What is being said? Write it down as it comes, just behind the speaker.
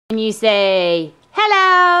And you say,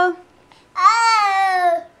 hello.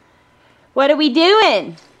 Oh. What are we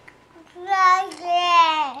doing?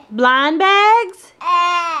 Blind bags?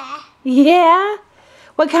 Yeah?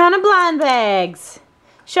 What kind of blind bags?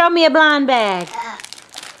 Show me a blind bag.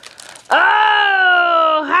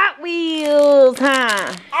 Oh, Hot Wheels,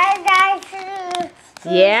 huh?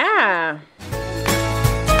 Yeah.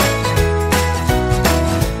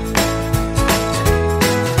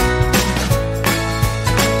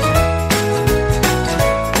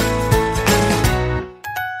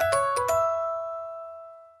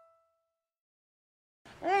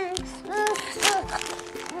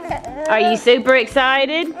 Are you super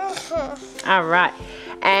excited? All right.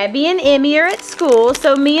 Abby and Emmy are at school,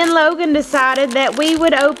 so me and Logan decided that we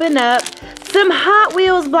would open up some Hot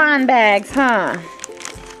Wheels blind bags, huh?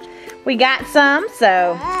 We got some,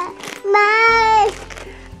 so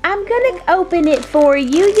I'm gonna open it for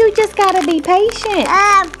you. You just gotta be patient.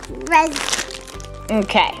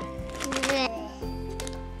 Okay.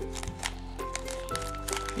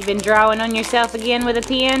 You been drawing on yourself again with a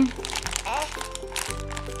pen?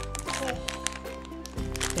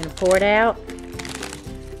 Gonna pour it out.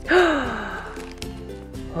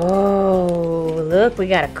 Oh, look, we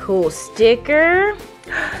got a cool sticker.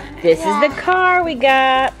 This is the car we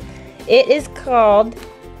got. It is called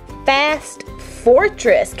Fast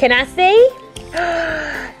Fortress. Can I see?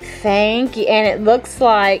 Thank you. And it looks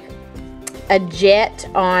like a jet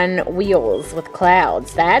on wheels with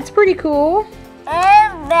clouds. That's pretty cool.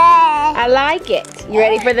 I like it. You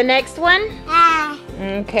ready for the next one?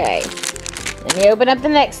 Okay. Let me open up the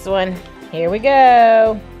next one. Here we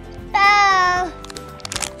go.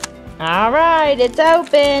 All right, it's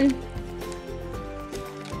open.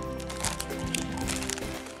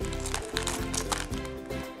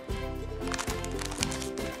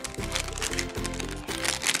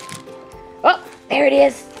 Oh, there it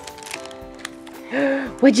is.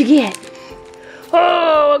 What'd you get?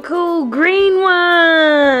 Oh, a cool green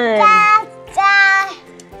one.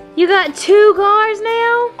 You got 2 cars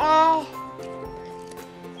now?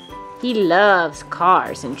 He loves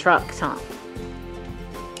cars and trucks, huh?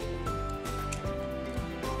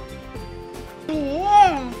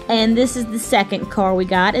 And this is the second car we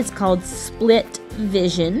got. It's called Split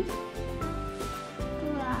Vision.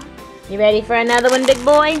 You ready for another one, big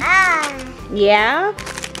boy? Yeah?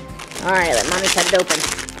 All right, let mommy cut it open.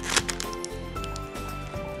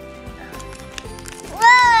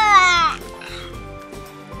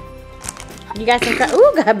 You got some car.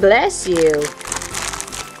 Ooh, God bless you.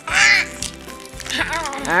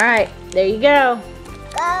 All right, there you go.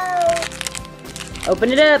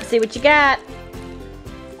 Open it up, see what you got.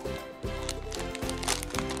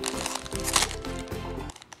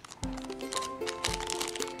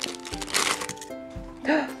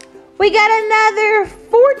 We got another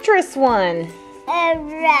fortress one.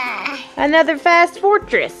 Another Fast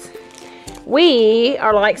Fortress. We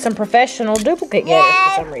are like some professional duplicate getters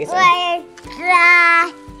for some reason.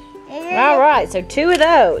 All right, so 2 of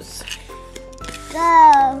those.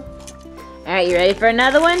 All right, you ready for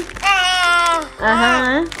another one?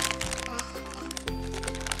 Uh-huh.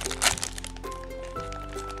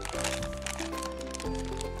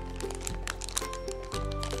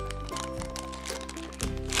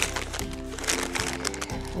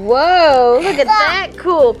 Whoa, look at that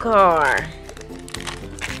cool car.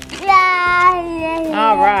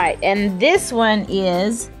 All right, and this one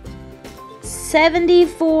is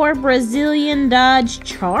 74 Brazilian Dodge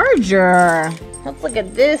Charger. Let's look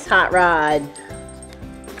at this hot rod.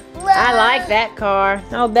 I like that car.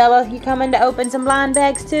 Oh, Bella, you coming to open some blind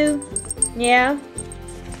bags too? Yeah?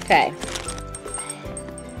 Okay.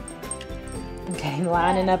 Okay,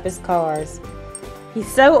 lining up his cars.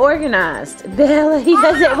 He's so organized. Bella, he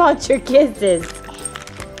doesn't want your kisses.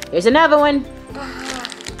 Here's another one.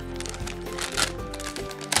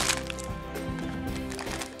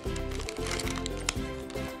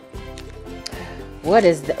 What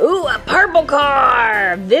is the... Ooh, a purple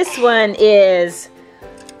car! This one is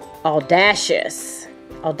audacious.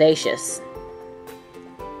 Audacious.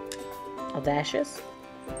 Audacious?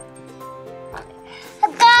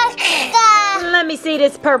 Let me see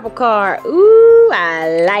this purple car. Ooh,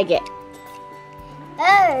 I like it.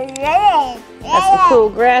 Got some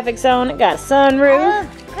cool graphics on it. Got a sunroof.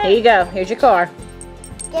 Here you go. Here's your car.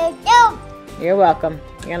 You're welcome.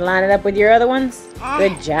 You're gonna line it up with your other ones?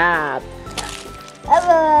 Good job.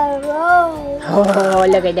 Oh,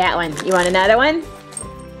 look at that one. You want another one?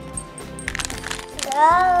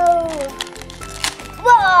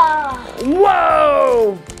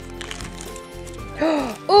 Whoa!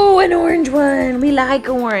 Oh, an orange one. We like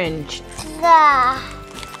orange. You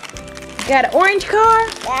got an orange car?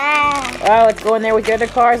 Oh, it's going there with your other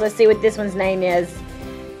cars. Let's see what this one's name is.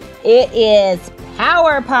 It is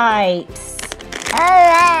Power Pipes.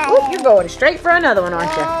 Alright. Oop, you're going straight for another one, aren't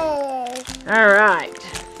you? All right.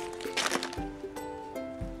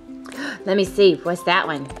 Let me see. What's that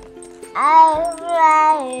one?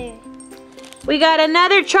 Alright. We got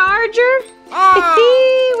another charger?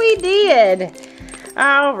 We did.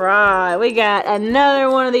 All right. We got another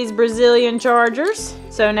one of these Brazilian chargers.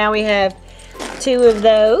 So now we have 2 of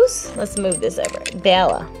those. Let's move this over.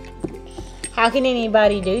 Bella, how can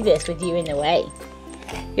anybody do this with you in the way?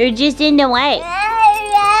 You're just in the way.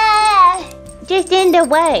 Just in the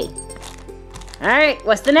way. All right.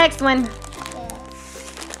 What's the next one?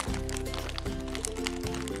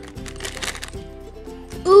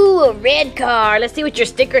 Ooh, a red car. Let's see what your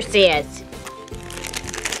sticker says.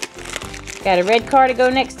 Got a red car to go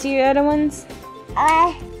next to your other ones?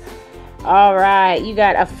 All right, you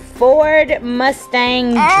got a Ford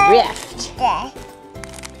Mustang Drift.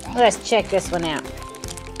 Let's check this one out.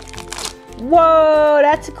 Whoa,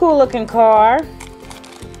 that's a cool looking car.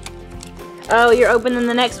 Oh, you're opening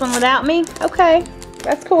the next one without me? Okay,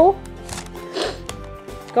 that's cool.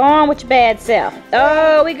 Go on with your bad self.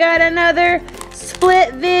 Oh, we got another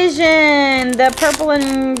Split Vision. The purple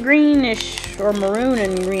and greenish, or maroon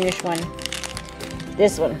and greenish one.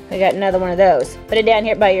 This one. We got another one of those. Put it down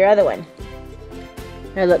here by your other one.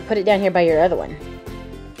 Here, look. Put it down here by your other one.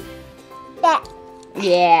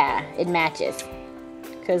 Yeah, it matches.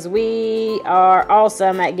 Because we are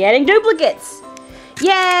awesome at getting duplicates.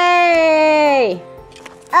 Yay!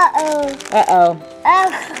 Uh-oh. Uh-oh.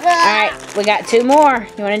 Alright, we got 2 more.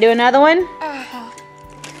 You want to do another one?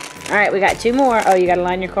 Alright, we got 2 more. Oh, you got to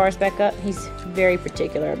line your cars back up? He's very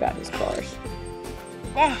particular about his cars.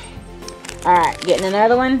 Alright, getting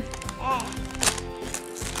another one?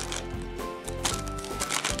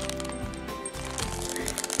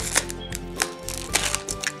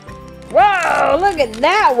 Whoa, look at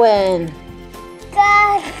that one.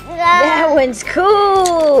 That one's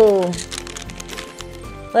cool.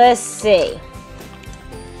 Let's see.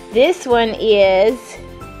 This one is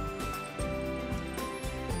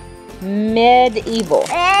medieval.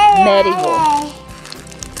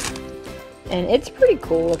 And it's pretty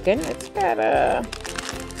cool looking. It's got a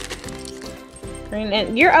green.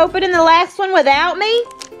 And you're opening the last one without me?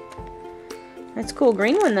 That's a cool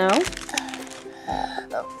green one though.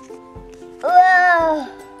 Whoa.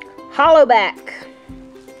 Hollow back.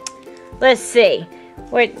 Let's see.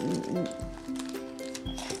 Wait.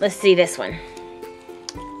 Let's see this one.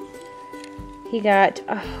 He got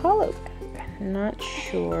a hollow back. I'm not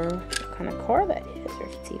sure what kind of car that is, or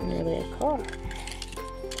if it's even really a car.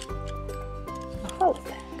 A hollow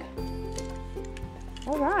back.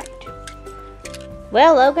 All right.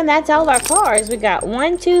 Well, Logan, that's all of our cars. We got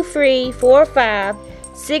 1, 2, 3, 4, 5,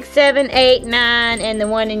 6, 7, 8, 9, and the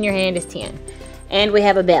one in your hand is 10. And we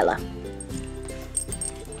have a Bella.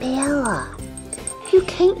 Bella, you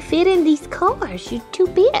can't fit in these cars. You're too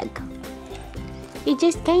big. You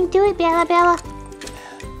just can't do it, Bella.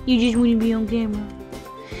 You just want to be on camera.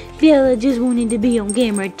 Bella just wanted to be on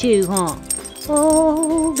camera too, huh?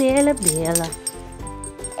 Oh, Bella.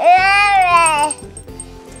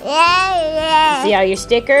 See all your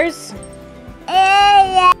stickers?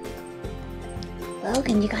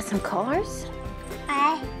 Logan, you got some cars?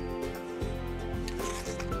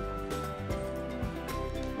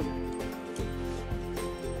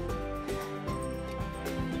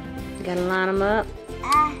 You gotta line them up.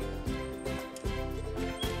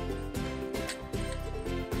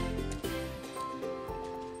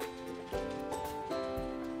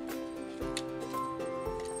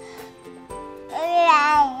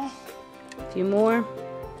 A few more.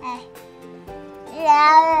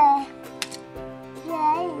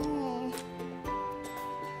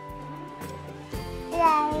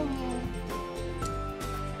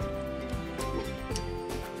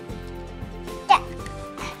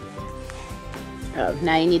 Oh,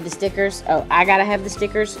 now you need the stickers? Oh, I gotta have the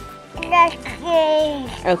stickers?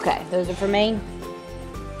 Okay, those are for me.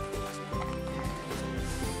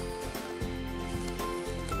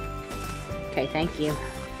 Okay, thank you.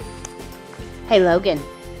 Hey, Logan,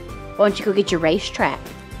 why don't you go get your racetrack?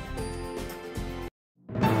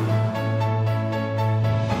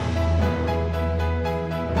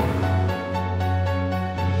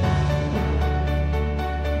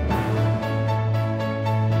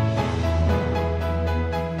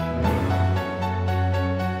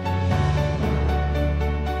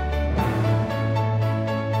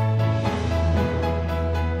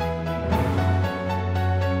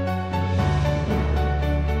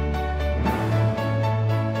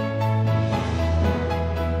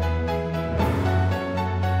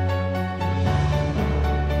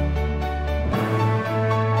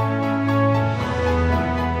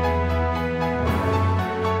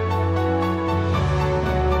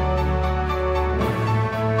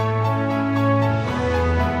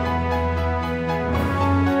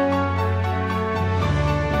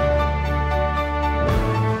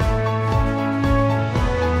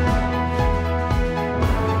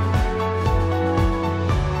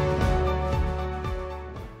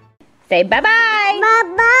 Say bye-bye.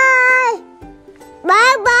 Bye-bye.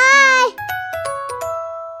 Bye-bye.